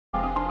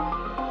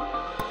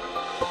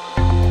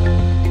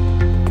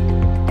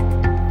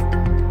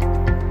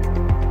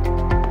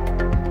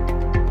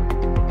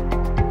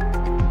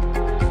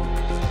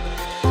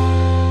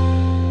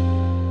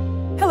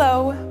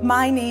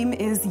My name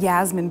is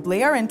Yasmin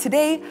Blair, and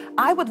today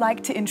I would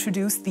like to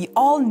introduce the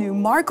all-new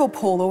Marco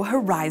Polo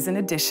Horizon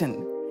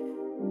Edition.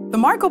 The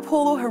Marco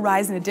Polo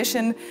Horizon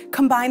Edition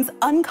combines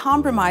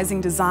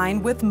uncompromising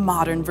design with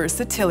modern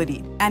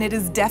versatility, and it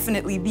is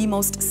definitely the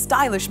most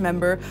stylish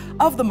member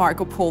of the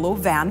Marco Polo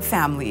van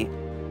family.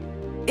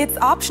 Its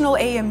optional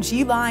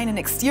AMG line and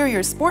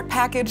exterior sport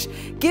package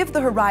give the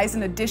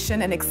Horizon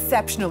Edition an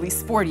exceptionally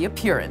sporty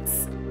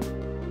appearance.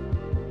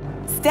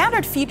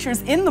 Standard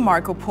features in the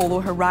Marco Polo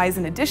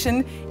Horizon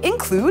Edition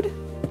include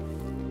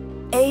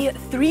a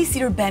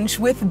 3-seater bench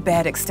with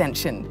bed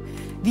extension.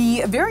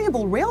 The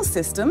variable rail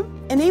system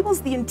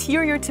enables the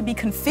interior to be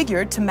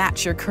configured to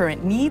match your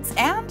current needs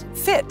and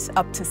fit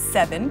up to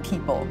 7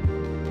 people.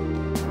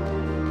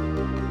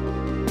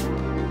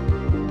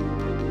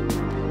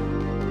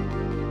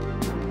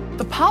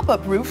 The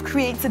pop-up roof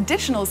creates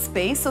additional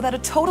space so that a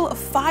total of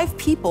 5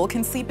 people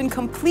can sleep in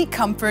complete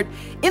comfort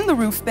in the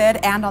roof bed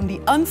and on the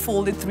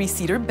unfolded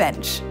 3-seater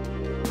bench.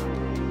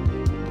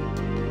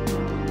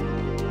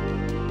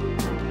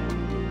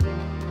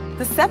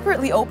 The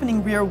separately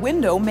opening rear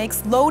window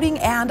makes loading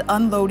and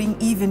unloading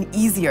even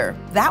easier.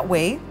 That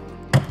way,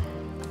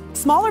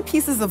 smaller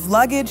pieces of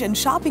luggage and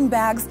shopping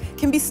bags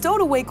can be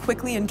stowed away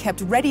quickly and kept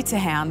ready to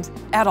hand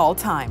at all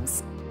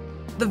times.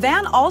 The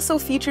van also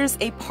features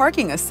a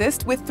parking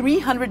assist with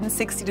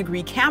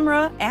 360-degree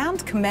camera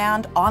and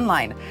command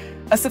online,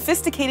 a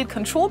sophisticated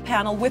control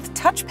panel with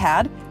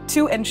touchpad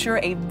to ensure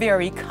a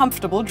very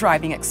comfortable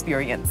driving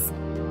experience.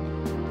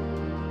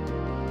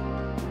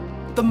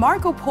 The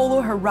Marco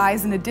Polo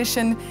Horizon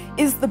Edition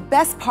is the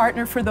best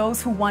partner for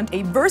those who want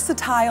a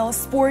versatile,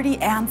 sporty,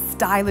 and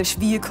stylish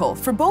vehicle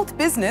for both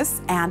business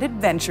and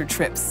adventure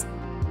trips.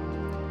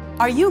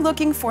 Are you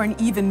looking for an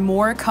even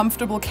more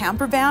comfortable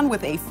camper van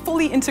with a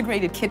fully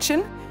integrated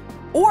kitchen?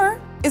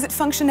 Or is it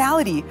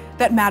functionality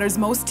that matters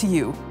most to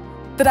you?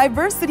 The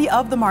diversity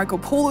of the Marco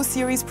Polo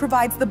series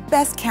provides the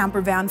best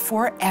camper van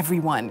for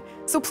everyone.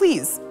 So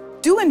please,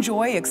 do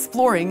enjoy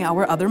exploring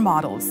our other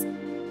models.